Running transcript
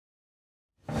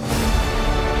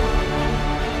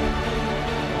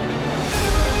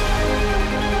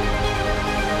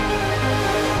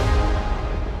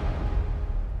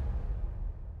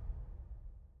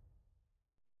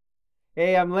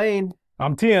Hey, I'm Layne.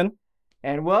 I'm Thien.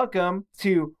 And welcome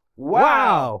to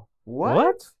Wow!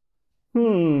 What?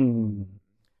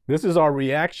 This is our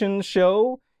reaction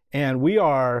show, and we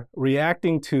are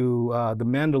reacting to The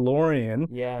Mandalorian.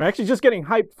 Yeah. We're actually just getting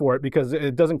hyped for it because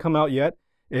it doesn't come out yet.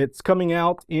 It's coming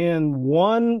out in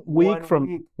 1 week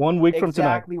from 1 week from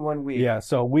tonight. Exactly 1 week. Yeah,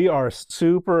 so we are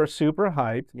super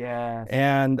hyped. Yes.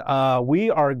 And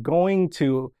we are going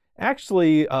to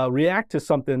actually react to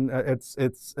something. It's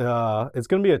going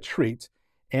to be a treat.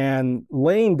 And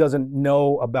Layne doesn't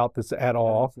know about this at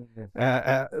all,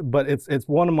 but it's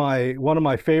one of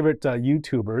my favorite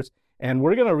YouTubers, and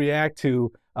we're gonna react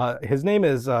to. His name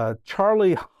is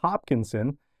Charlie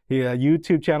Hopkinson. He a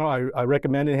YouTube channel I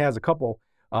recommend. He has a couple,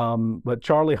 but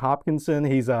Charlie Hopkinson.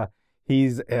 He's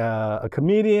a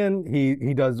comedian.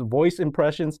 He does voice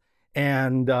impressions,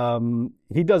 and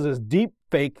he does this deep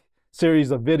fake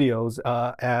series of videos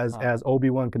as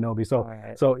Obi-Wan Kenobi.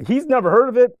 So he's never heard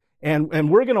of it. And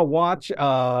we're gonna watch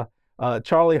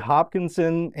Charlie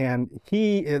Hopkinson, and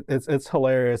it's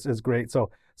hilarious. It's great. So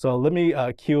let me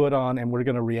cue it on, and we're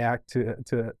gonna react to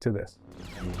this.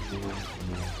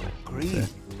 Green.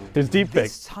 It's deepfake.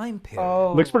 This time period.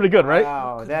 Oh, looks pretty good, right?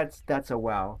 Wow, that's a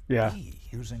wow. Yeah.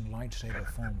 Using lightsaber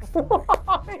form.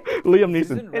 Liam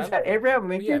Neeson. Is that Abraham Yeah,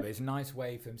 Lincoln? but it's a nice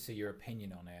way for them to see your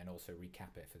opinion on it and also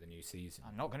recap it for the new season.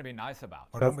 I'm not going to be nice about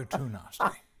it. Well, don't be too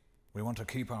nasty. We want to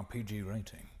keep our PG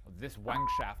rating. This wank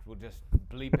shaft will just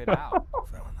bleep it out.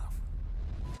 Fair enough.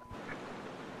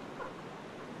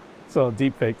 So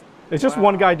deepfake. It's just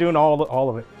one guy doing all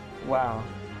of it. Wow.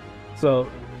 So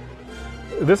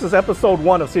this is episode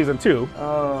 1 of season 2.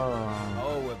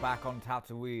 Oh, we're back on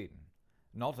Tatooine.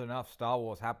 Not enough Star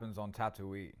Wars happens on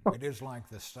Tatooine. It is like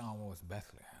the Star Wars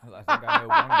Bethlehem. I think I know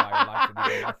one guy who likes it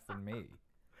even less than me.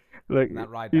 Look, Isn't that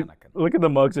right, Anakin? Look at the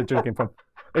mugs they're drinking from.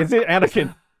 Is it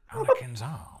Anakin? Anakin's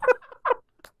arm.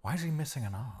 Why is he missing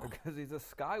an arm? Because he's a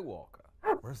Skywalker.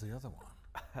 Where's the other one?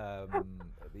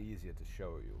 It'd be easier to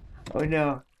show you. Oh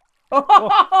no.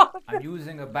 I'm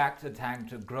using a Bacta tank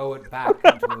to grow it back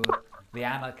into the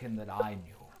Anakin that I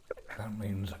knew. That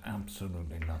means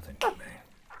absolutely nothing to me.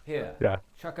 Here, Yeah.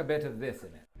 chuck a bit of this in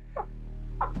it.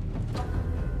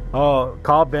 Oh,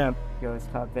 Cobb Vanth. Goes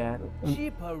top band.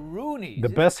 Cheaperoonies. The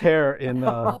best hair in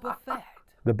Boba Fett.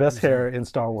 the best hair in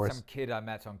Star Wars. Some kid I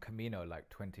met on Camino like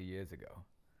 20 years ago.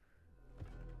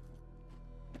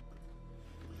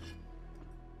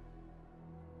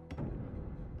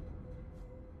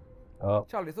 Oh,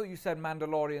 Charlie, I thought you said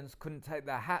Mandalorians couldn't take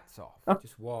their hats off.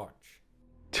 Just watch.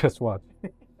 just watch.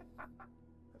 I've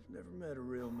never met a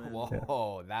real man.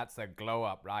 Whoa, that's a glow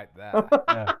up right there.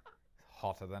 Yeah.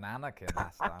 Hotter than Anakin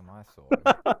last time I saw him.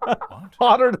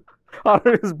 What?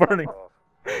 Hotter is burning.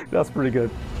 That's pretty good.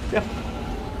 Yeah.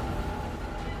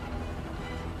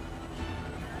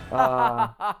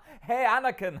 Hey,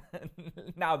 Anakin.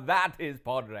 Now that is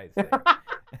pod racing.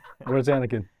 Where's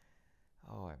Anakin?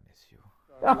 Oh, I miss you.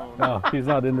 No, he's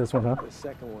not in this one, huh? The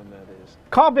second one, that is.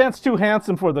 Cobb Vanth's too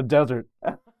handsome for the desert.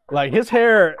 Like his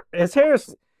hair's.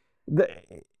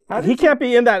 He can't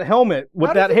be in that helmet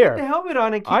with that hair. Put the helmet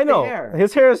on and keep I know the hair.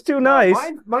 his hair is too nice.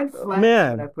 Mine's flat.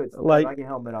 Man, I put like a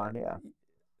helmet on. Yeah.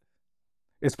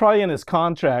 it's probably in his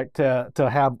contract to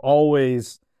have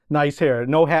always nice hair,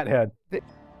 no hat head.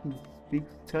 Big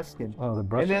Tuscan. Oh, the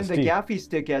brush. And then his the teeth. gaffy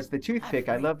stick as the toothpick.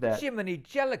 I love that. Jiminy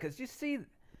Jellicas, you see,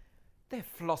 they're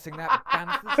flossing that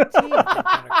bantha's teeth.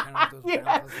 I count those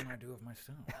battles than I do of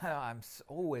myself. I'm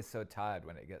always so tired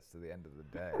when it gets to the end of the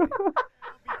day.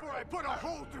 Before I put a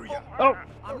hole through you. Oh.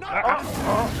 I'm not.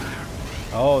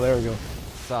 Oh, there we go.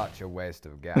 Such a waste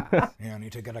of gas. Yeah, I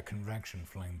need to get a convection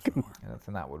flamethrower. I don't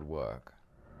think that would work.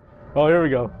 Oh, here we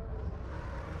go.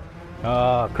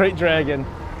 Crate dragon.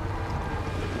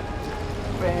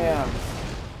 Bam.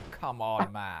 Come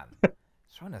on, man.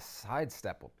 He's trying to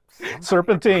sidestep or something.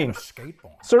 Serpentine.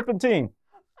 Skateboard. Serpentine.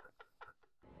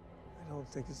 I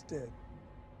don't think it's dead.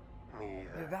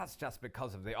 That's just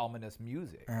because of the ominous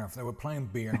music. Yeah, if they were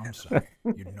playing Beyonce,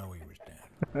 you'd know he was dead.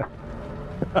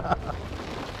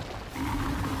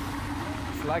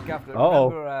 It's like after, Uh-oh.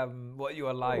 remember what you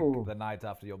were like the night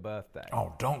after your birthday?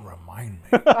 Oh, don't remind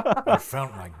me. I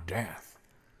felt like death.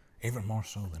 Even more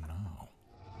so than now.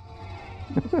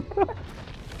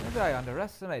 Maybe I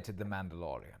underestimated the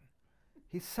Mandalorian.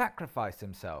 He sacrificed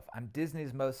himself and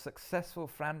Disney's most successful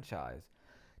franchise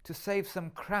to save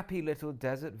some crappy little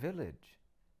desert village.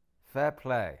 Fair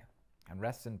play, and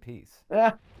rest in peace.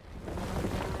 Yeah.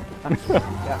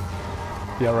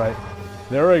 Yeah, right.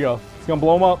 There we go. It's gonna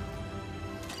blow him up.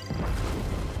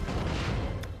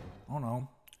 Oh no,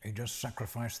 he just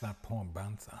sacrificed that poor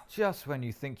bantha. Just when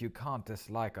you think you can't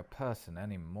dislike a person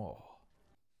anymore.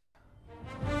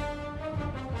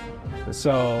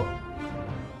 So,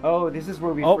 Oh, this is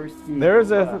where we oh, first see. there's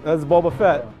Boba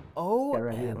Fett.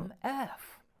 right here. OMF.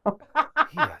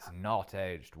 He has not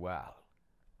aged well.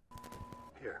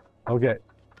 Here. Okay,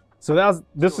 so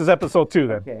this is episode 2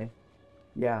 then. Okay.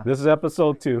 Yeah. This is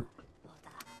episode 2.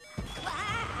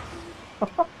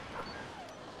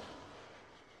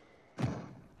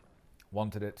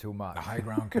 Wanted it too much. The high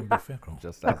ground can be fickle.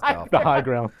 Just as The high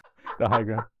ground. The high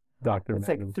ground. Dr. It's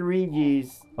Mando. like 3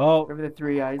 Ys. Oh, Remember the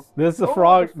 3 eyes? this is the Oh,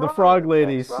 frog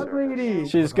ladies. Frog lady.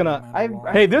 She's gonna.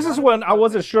 Mandalorian. Hey, this is when I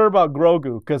wasn't sure about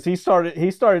Grogu because he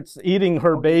starts eating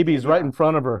her babies right in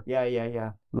front of her.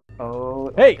 Yeah.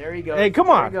 Oh. Hey, There he goes. hey, come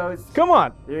There on, he goes. come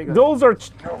on. There he goes. Those are.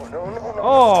 No.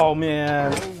 Oh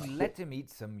man, Oh, let him eat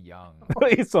some young.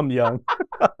 eat some young.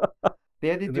 They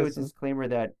had to do a This is- disclaimer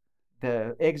that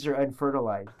the eggs are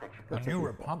unfertilized. A new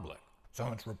republic. So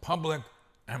it's Republic,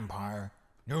 Empire,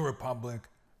 New Republic,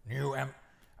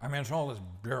 I mean, it's all as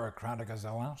bureaucratic as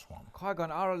the last one.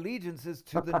 Qui-Gon, our allegiance is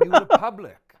to the New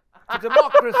Republic, to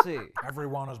democracy.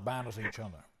 Everyone as bad as each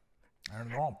other.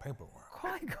 And they're all paperwork.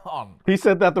 Qui-Gon. He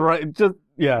said that the right,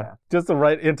 just the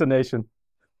right intonation.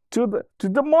 To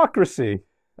democracy.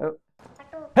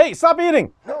 Hey, stop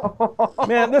eating!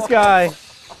 Man, this guy.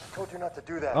 I told you not to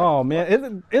do that. Oh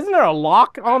man, isn't there a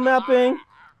lock on that thing?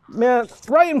 Man,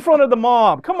 right in front of the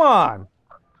mob. Come on.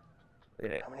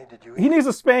 How many did you He eat? needs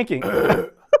a spanking.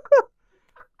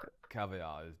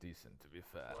 Caviar is decent, to be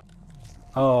fair.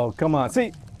 Oh, come on.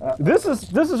 See, this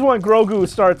is when Grogu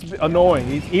starts annoying.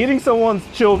 He's eating someone's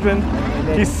children.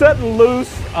 He's setting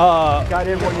loose Got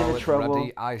everyone Oh, into it's trouble.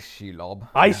 Ruddy Ice Shelob.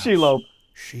 Ice Shiloh.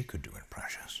 She could do it,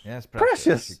 Precious. Yes,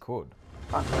 Precious. She could.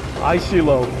 Ice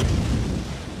Shiloh.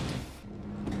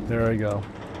 There we go.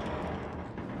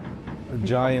 A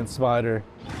giant spider.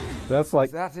 That's like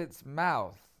Is that its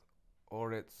mouth?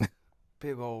 Or its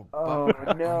big old Oh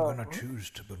butt? no. I'm gonna choose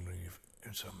to believe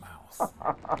it's a mouth.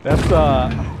 that's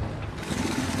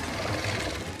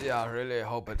Yeah, I really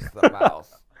hope it's the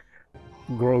mouth.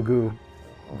 Grogu.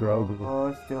 Grogu.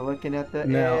 Oh, still looking at the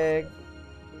Now- egg.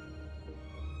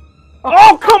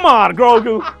 Oh, come on,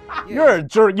 Grogu. You're a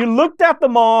jerk. You looked at the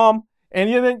mom and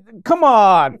you didn't. Come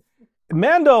on,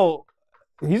 Mando.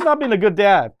 He's not being a good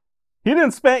dad. He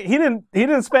didn't spank. He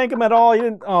didn't spank him at all. He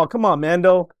didn't. Oh, come on,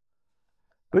 Mando.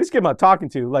 At least give him a talking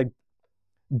to. Like,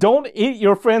 don't eat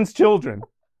your friend's children.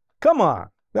 Come on.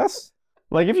 That's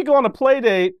like if you go on a play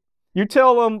date, you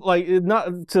tell them like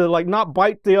not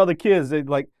bite the other kids.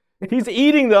 Like he's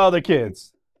eating the other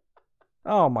kids.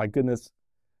 Oh my goodness,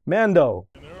 Mando.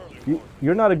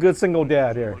 You're not a good single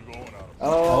dad here.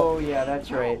 Oh yeah,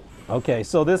 that's right. Okay,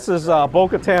 so this is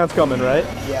Bo-Katan's coming, right?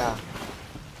 Yeah.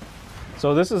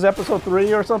 So this is episode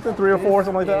 3 or something, 3 or 4,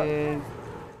 something like that. Is-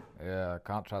 Yeah,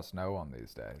 can't trust no one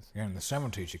these days. Yeah, in the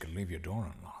 70s, you could leave your door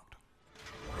unlocked.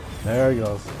 There he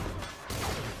goes.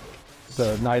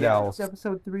 The night yeah, owls. it's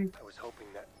episode 3. I was hoping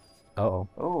that. Uh-oh.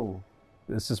 Oh.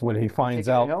 This is when he finds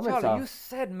Taking the out. helmets Charlie, off. you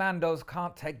said Mandos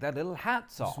can't take their little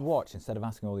hats off. Just watch instead of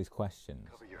asking all these questions.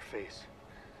 Cover your face.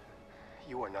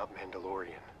 You are not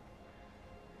Mandalorian.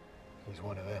 He's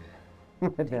one of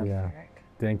them. Yeah.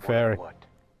 Dank Ferrick. What?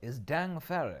 Is Dang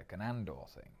Ferrick an Andor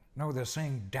thing? No, they're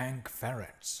saying dank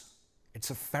ferrets.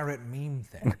 It's a ferret meme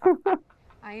thing.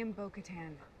 I am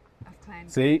Bo-Katan of Clan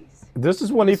See, Cookies. this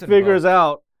is when he Listen, figures Bo.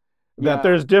 out that Yeah.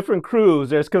 there's different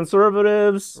crews. There's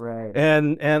conservatives Right.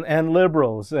 and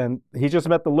liberals, and he just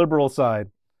met the liberal side.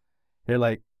 They're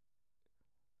like,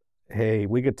 hey,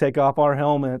 we could take off our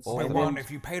helmets. Obi-Wan,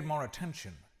 if you paid more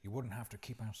attention, you wouldn't have to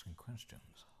keep asking questions.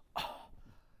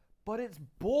 But it's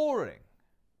boring.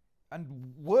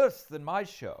 And worse than my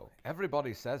show.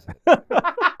 Everybody says it.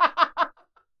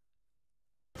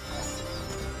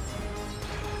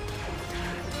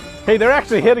 Hey, they're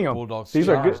actually hitting him. Bulldogs These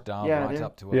are charged good. down Yeah, right they're-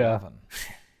 up to Yeah. 11.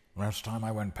 Last time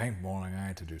I went paintballing, I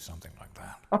had to do something like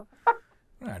that.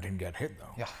 I didn't get hit, though.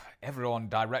 Yeah, everyone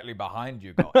directly behind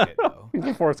you got hit, though. He's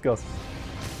a Force Ghost.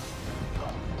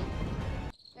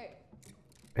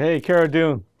 Hey, Cara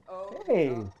Dune.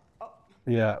 Hey.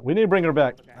 Yeah, we need to bring her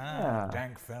back. Yeah.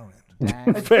 Dank ferret.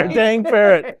 Dang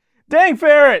ferret. Dang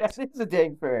ferret. It's a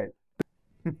dang ferret.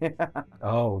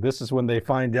 Oh, this is when they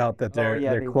find out that Oh, yeah,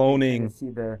 they're they cloning.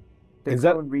 see the Is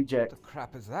that- clone reject. The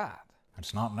crap is that?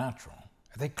 It's not natural.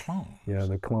 They clone. Yeah,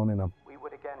 they're cloning them. We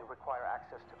would again require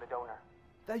access to the donor.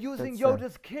 They're using That's,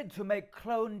 Yoda's kid to make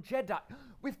clone Jedi.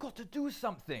 We've got to do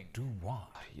something. Do what?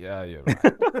 Yeah, you're right.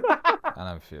 And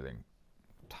I'm feeling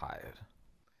tired.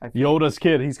 Yoda's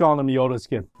kid. He's calling him Yoda's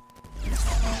kid.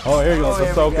 Oh, here he goes. here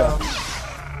we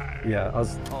Ahsoka. Yeah,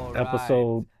 All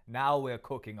episode. right. Now we're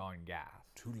cooking on gas.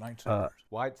 Two lightsabers.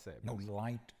 White sabers. No,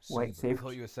 light White saber. I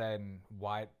thought you were saying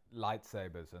white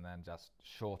lightsabers and then just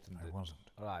shortened I it. wasn't.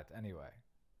 All right. Anyway,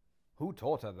 who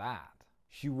taught her that?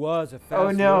 She was a fast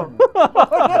Oh no.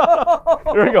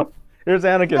 learner. Here we go. Here's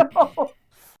Anakin.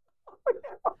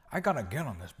 I gotta get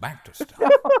on this Bacta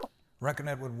stuff. Reckon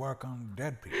it would work on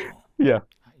dead people. Yeah,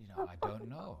 You know, I don't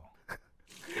know.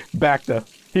 Bacta.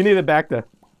 He needed Bacta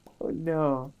Oh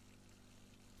no.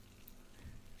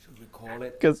 Should we call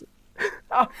it? because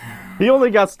he only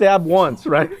got stabbed once,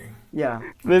 right? Yeah,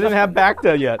 They didn't have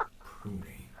Bacta yet.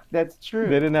 that's true.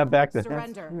 They didn't have Bacta.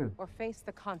 Surrender true. or face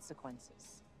the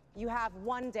consequences. You have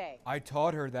 1 day. I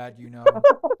taught her that, you know.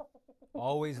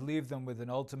 Always leave them with an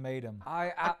ultimatum.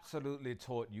 I absolutely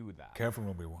taught you that. Careful,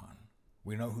 Obi-Wan.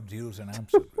 We know who deals in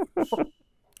absolutes.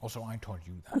 Also, I taught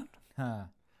you that.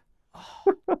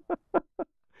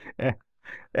 Huh.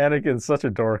 Anakin's such a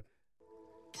dork.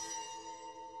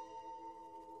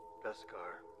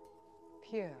 Beskar.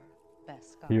 Pure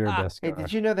Beskar. You're Ah. best. Hey,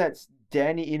 did you know that's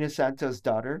Danny Inosanto's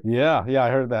daughter? Yeah, I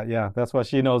heard that. Yeah, that's why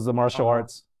she knows the martial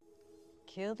arts.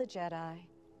 Kill the Jedi.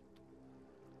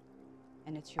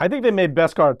 And it's your I think they made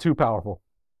Beskar too powerful.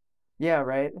 Yeah,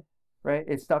 right. Right.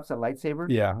 It stops a lightsaber.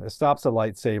 Yeah, it stops a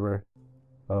lightsaber.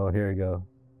 Oh, here we go.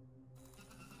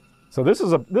 So this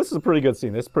is a pretty good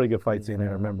scene. This is a pretty good fight scene here.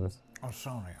 I remember this. Oh,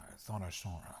 sorry. I thought I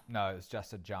saw her. No, it's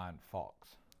just a giant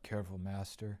fox. Careful,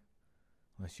 master.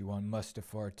 Unless you want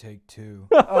Mustafar take 2.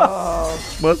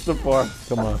 Mustafar,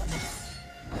 come on.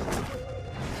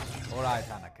 All right,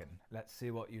 Anakin. Let's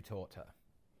see what you taught her.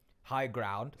 High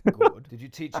ground. Good. Did you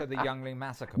teach her the youngling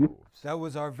massacre moves? That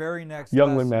was our very next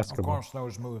Youngling lesson. Of massacre. course,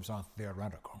 those moves are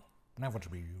theoretical, never to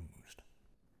be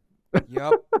used.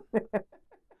 Yup.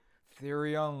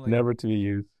 Theory only. Never to be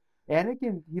used.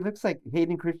 Anakin, he looks like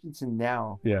Hayden Christensen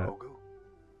now. Yeah. Grogu.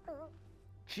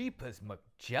 Jeepers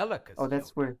McJellicus. Oh,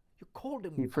 that's where You called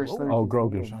him he first Grogu? learned. Oh, his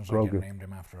Grogu. name. Sounds like you Grogu. named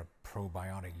him after a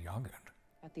probiotic yogurt.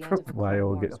 At the end of the Why Clone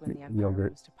yogurt- Wars, when the Emperor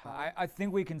yogurt? rose to power, I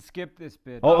think we can skip this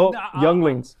bit. Oh, no,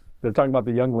 younglings. They're talking about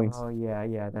the younglings. Oh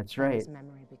yeah, that's right. his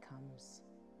memory becomes.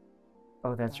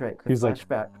 Oh, that's right. He's like-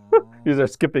 flashback. These are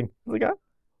skipping. Look at.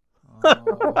 You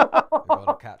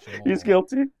gotta catch 'em all. He's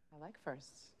guilty. I like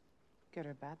firsts. Good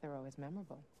or bad, they're always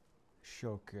memorable.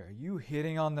 Shoka, are you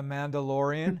hitting on the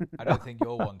Mandalorian? I don't think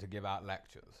you're one to give out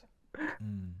lectures.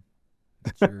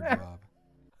 It's your job.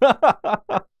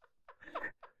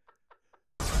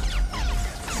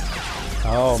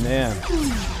 Oh man,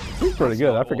 he's pretty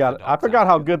good. I forgot orthodox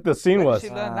how good this scene Where was. did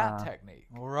she learn that Ah. technique?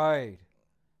 All right.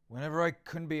 Whenever I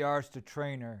couldn't be arsed to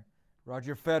train her,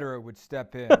 Roger Federer would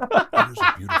step in. It is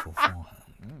a beautiful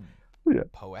forehand.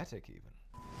 Poetic, even.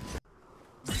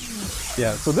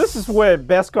 Yeah. So this is where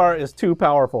Beskar is too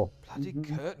powerful. Bloody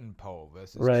curtain pole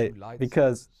versus Right, two lightsabers.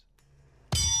 because-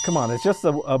 Come on, it's just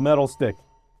a metal stick.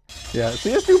 Yeah.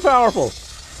 See, it's too powerful.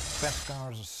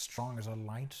 Beskar is as strong as a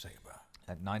lightsaber.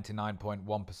 At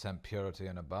 99.1% purity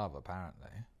and above, apparently.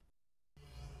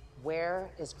 Where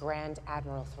is Grand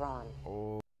Admiral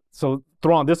Thrawn? So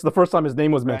Thrawn, this is the first time his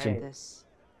name was mentioned. This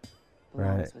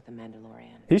belongs Right. with the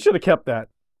Mandalorian. He should have kept that.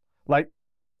 Like,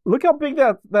 look how big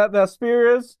that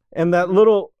spear is, and that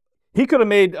little. He could have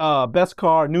made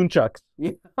Beskar nunchucks,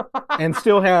 Yeah. and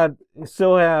still had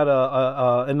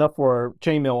enough for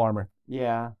chainmail armor.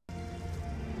 Yeah. Well,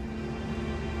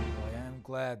 I am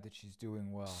glad that she's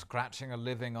doing well. Scratching a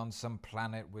living on some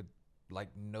planet with, like,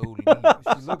 no leaves.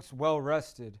 She looks well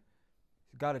rested.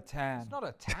 She's got a tan. It's not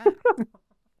a tan.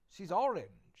 She's orange.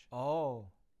 Oh,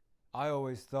 I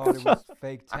always thought it was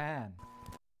fake tan.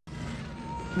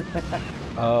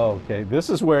 Oh, okay. This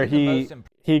is where The he most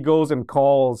he goes and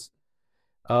calls.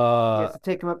 He has to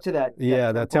take him up to that.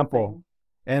 That temple.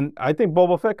 And I think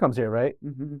Boba Fett comes here, right?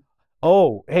 Mm-hmm.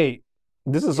 Oh, hey,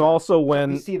 this is also We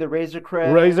when see the Razor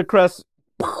Crest. Razor Crest.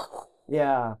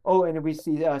 Yeah. Oh, and we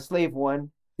see Slave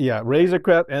One. Yeah, Razor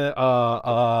Crest and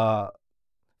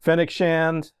Fennec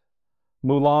Shand,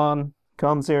 Mulan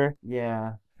comes here.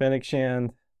 Yeah. Fennec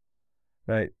Shand,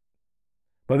 right?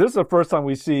 But this is the first time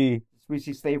we see. We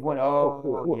see Slave One.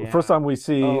 Oh, yeah. First time we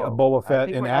see Boba I Fett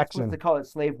think in we're not supposed action. to call it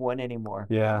Slave One anymore.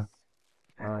 Yeah.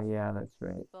 Oh, yeah, that's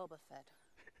right. Boba Fett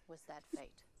was that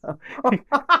fate.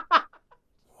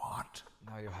 What?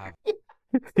 Now you have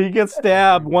He gets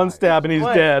stabbed, one stab, and he's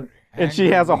What? dead. And she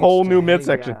Anger has a leads whole to new hate.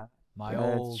 midsection. Yeah. My Yeah,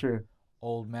 that's old true.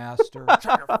 old master. Shut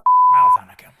your mouth,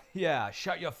 Anakin. Yeah,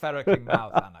 shut your ferreting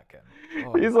mouth, Anakin.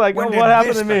 Oh, He's like, When oh, did what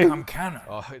happened this to me? become canon?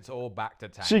 oh, it's all back to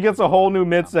tank. She gets a whole new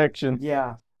midsection.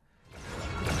 Yeah.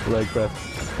 Leg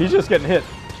press. He's just getting hit.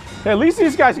 Hey, at least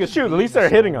these guys can shoot. At least they're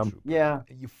hitting him. Yeah.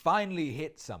 You finally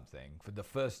hit something for the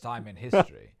first time in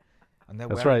history, and they're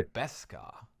That's wearing right.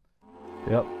 Beskar.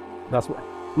 Yep. That's what.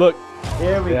 Look.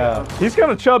 There we go. He's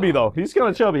kind of chubby though. He's kind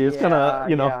of chubby. It's kind of,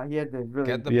 you know. Yeah, he had to really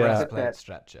Get the breastplate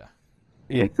stretcher.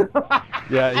 Yeah.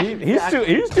 Yeah.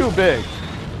 He's too big.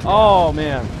 Oh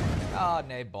man. Oh,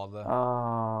 no bother.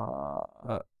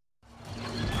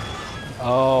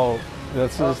 Oh,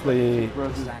 this is the.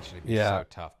 It's actually so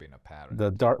tough being a parent.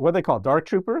 The dark. What they call dark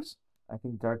troopers? I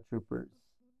think dark troopers.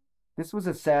 This was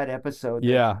a sad episode.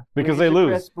 Yeah, because they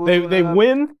lose. They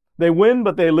win. They win,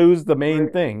 but they lose the main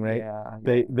thing, right? Yeah.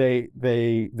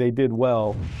 They did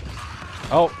well.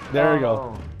 Oh, there you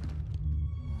go.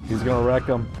 He's gonna wreck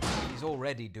him. He's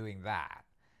already doing that.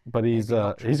 But he's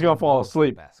gonna fall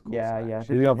asleep. Yeah.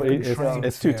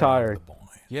 It's too tired.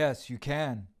 Yes, you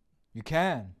can. You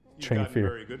can. Train fear.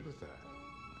 Very good with that.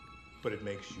 But it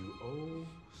makes you oh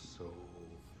so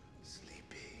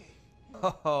sleepy.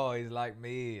 Oh, he's like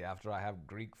me after I have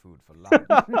Greek food for lunch.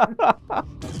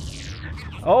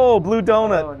 Oh, blue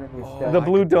donut. Oh, the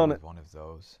blue donut. One of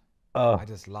those. I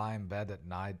just lie in bed at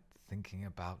night thinking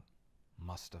about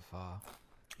Mustafar.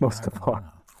 Mustafar.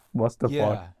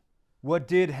 Yeah. What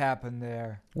did happen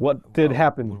there? What did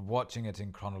happen? We're watching it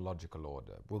in chronological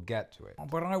order. We'll get to it. Oh,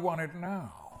 but I want it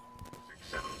now.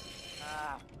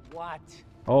 What?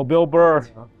 Oh, Bill Burr.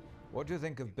 What do you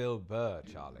think of Bill Burr,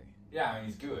 Charlie? Yeah, I mean,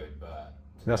 he's good, but...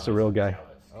 That's the real guy.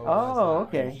 Oh,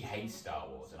 okay. He hates Star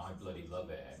Wars, and I bloody love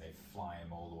it, and they fly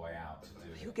him all the way out to do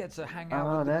it. You get to hang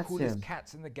out with the that's coolest him.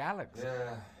 cats in the galaxy.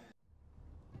 Yeah.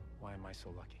 Why am I so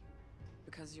lucky?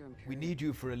 Because you're imperial. We need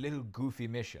you for a little goofy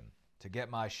mission to get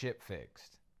my ship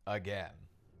fixed. Again.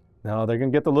 No, they're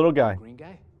gonna get the little guy. Green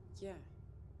guy? Yeah.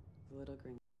 The little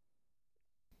green.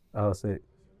 Oh, see.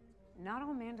 Not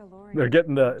all Mandalorians. They're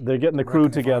getting the crew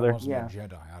together. Yeah.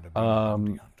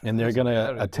 And they're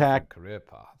gonna attack Career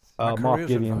paths. Moff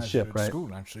Gideon's ship, at right?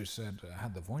 School actually said I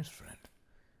had the voice friend.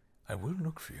 I will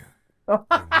look for you. I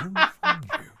will find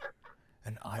you,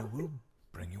 and I will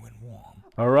bring you in warm.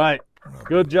 All right.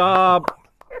 Good job.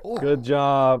 Good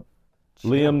job.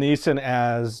 Liam Neeson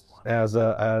as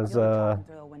a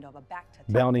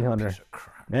bounty hunter.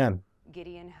 Man.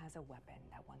 Gideon has a weapon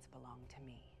that once belonged to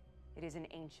me. It is an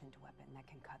ancient weapon that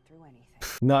can cut through anything.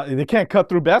 No, they can't cut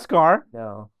through Beskar.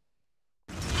 No.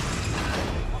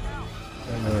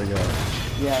 There we go.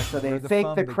 Yeah, so they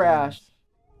fake the crash.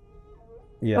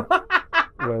 Yeah.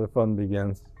 Where the fun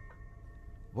begins.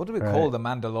 What do we call the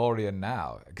Mandalorian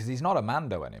now? Because he's not a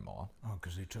Mando anymore. Oh,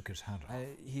 because he took his hat off.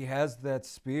 He has that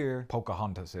spear.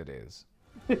 Pocahontas it is.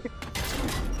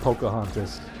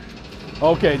 Pocahontas.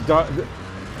 Okay,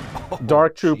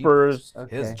 Dark Troopers.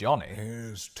 Okay. Here's Johnny.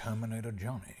 Here's Terminator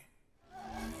Johnny.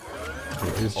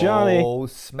 Here's Johnny. Oh,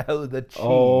 smell the cheese.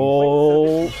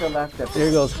 Oh, Here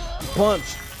he goes.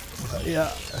 Punch.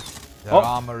 Yeah. Their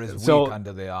armor is weak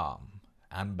under the arm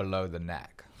and below the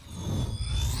neck.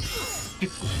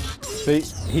 See,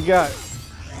 he got.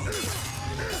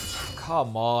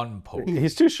 Come on, Poke.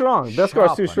 He's too strong.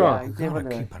 Beskar's too strong.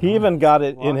 He even got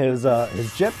it in his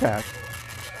jetpack.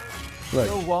 Look.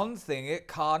 The one thing it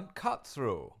can't cut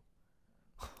through.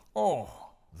 Oh,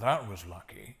 that was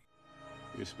lucky.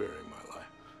 You're sparing my life.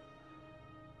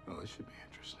 Well, this should be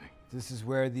interesting. This is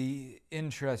where the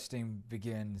interesting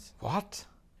begins. What?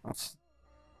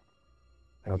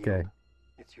 Okay.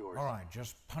 It's yours. All right,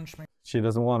 just punch me. She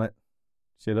doesn't want it.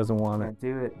 She doesn't want it. Can't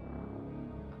do it.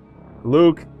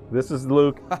 Luke. This is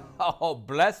Luke. Oh,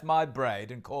 bless my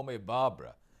braid and call me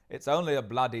Barbara. It's only a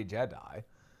bloody Jedi.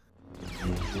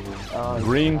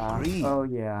 Green. Green. Oh,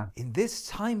 yeah. In this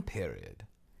time period,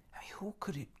 I mean, who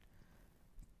could it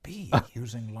be?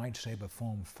 Using lightsaber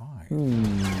form 5.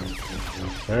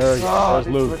 There we go. There's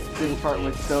Luke. This part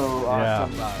was so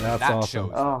awesome. Yeah, that's that awesome.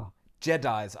 shows Oh.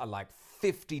 Jedis are like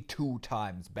 52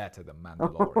 times better than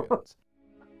Mandalorians.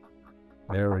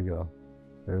 There we go.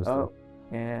 There's Oh.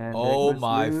 And Oh there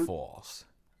my goes Luke. force.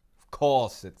 Of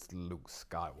course it's Luke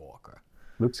Skywalker.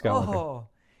 Luke Skywalker. Oh,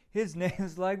 his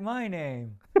name's like my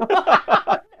name.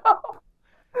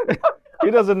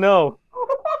 He doesn't know.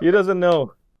 He doesn't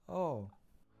know. Oh,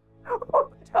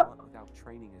 Talent without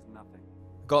training is nothing.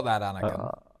 Got that, Anakin.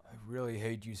 I really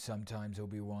hate you sometimes,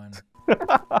 Obi-Wan.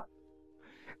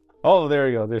 Oh, there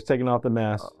you go. They're taking off the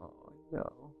mask. Oh, no.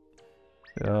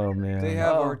 Oh man. They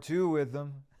have Oh. R2 with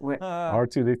them. Wait.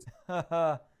 R2.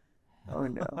 Oh,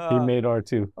 no. He made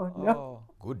R2. Oh, no. Oh.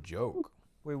 Good joke.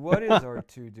 Wait, what is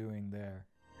R2 doing there?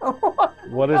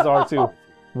 What is R2?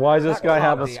 Why does this That guy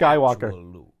have can't a be Skywalker? actual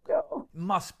Luke.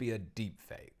 Must be a deep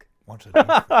fake. What's it?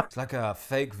 It's like a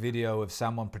fake video of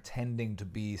someone pretending to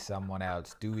be someone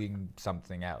else doing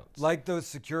something else. Like those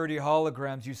security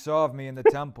holograms you saw of me in the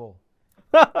temple.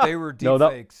 They were deep No,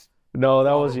 fakes. No,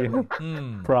 that was you.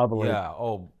 Probably. Yeah.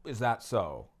 Oh, is that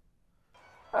so?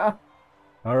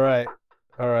 All right.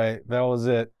 All right. That was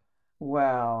it.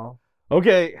 Wow.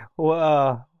 Okay.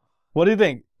 Well, what do you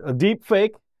think? A deep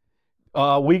fake?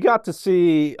 We got to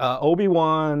see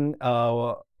Obi-Wan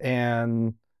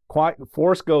and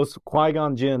Force Ghost Qui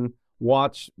Gon Jinn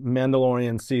watch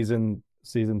Mandalorian season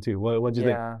 2. What'd you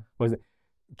think? What was it?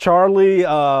 Charlie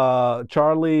Hopkinson.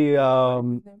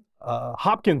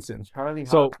 Charlie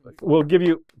So Hopkinson. we'll give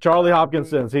you Charlie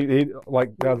Hopkinson. He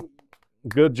like that's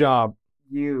good job.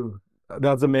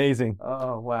 That's amazing.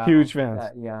 Oh wow. Huge fans.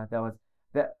 That was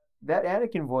that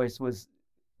Anakin voice was,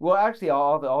 well, actually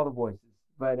all the voices,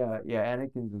 but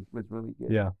Anakin was really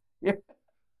good. Yeah.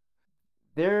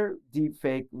 Their deep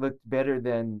fake looked better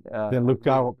than Luke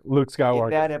Skywalker.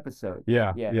 in that episode.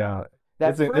 Yeah.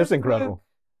 That It's incredible. Luke,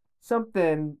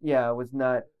 something was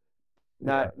not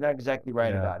exactly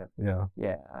right about him.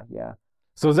 Yeah.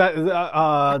 So is that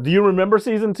do you remember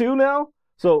season 2 now?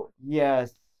 So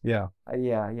yes. Yeah.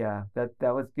 That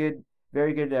was good.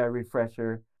 Very good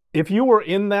refresher. If you were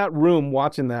in that room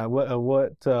watching that, what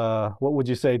would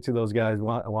you say to those guys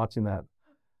watching that?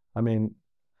 I mean,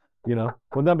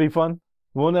 wouldn't that be fun?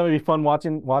 Wouldn't that be fun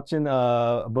watching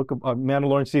a book of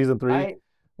Mandalorian season 3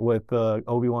 with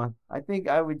Obi-Wan? I think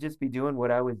I would just be doing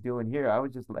what I was doing here. I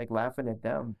was just like laughing at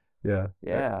them. Yeah.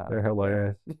 Yeah. They're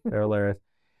hilarious. They're hilarious.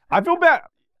 I feel bad.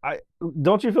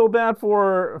 Don't you feel bad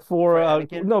for Qui-Gon?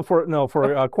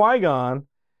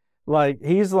 Like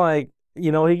he's like,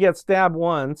 he gets stabbed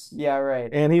once. Yeah, right.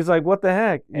 And he's like, what the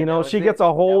heck? She gets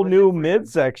a whole new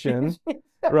midsection,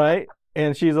 right?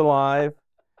 And she's alive.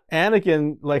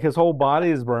 Anakin, like his whole body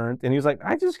is burnt, and he's like,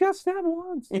 I just got stabbed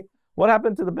once. What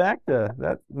happened to the Bacta?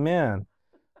 That man,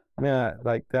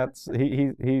 like that's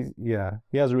he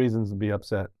has reasons to be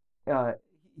upset.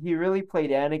 He really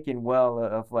played Anakin well,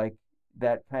 of like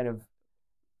that kind of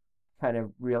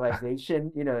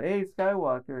realization. Hey,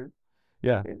 Skywalker.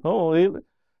 Yeah. Oh, he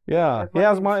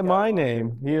has my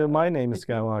name. My name is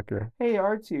Skywalker. Hey,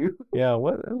 R2. Yeah.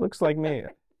 What? It looks like me.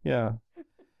 Yeah.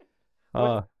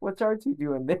 What's R2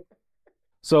 doing there?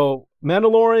 So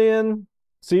Mandalorian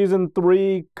season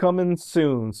 3 coming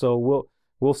soon. So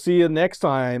we'll see you next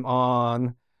time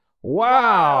on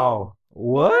Wow.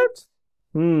 What?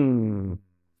 See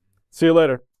you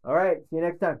later. All right. See you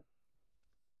next time.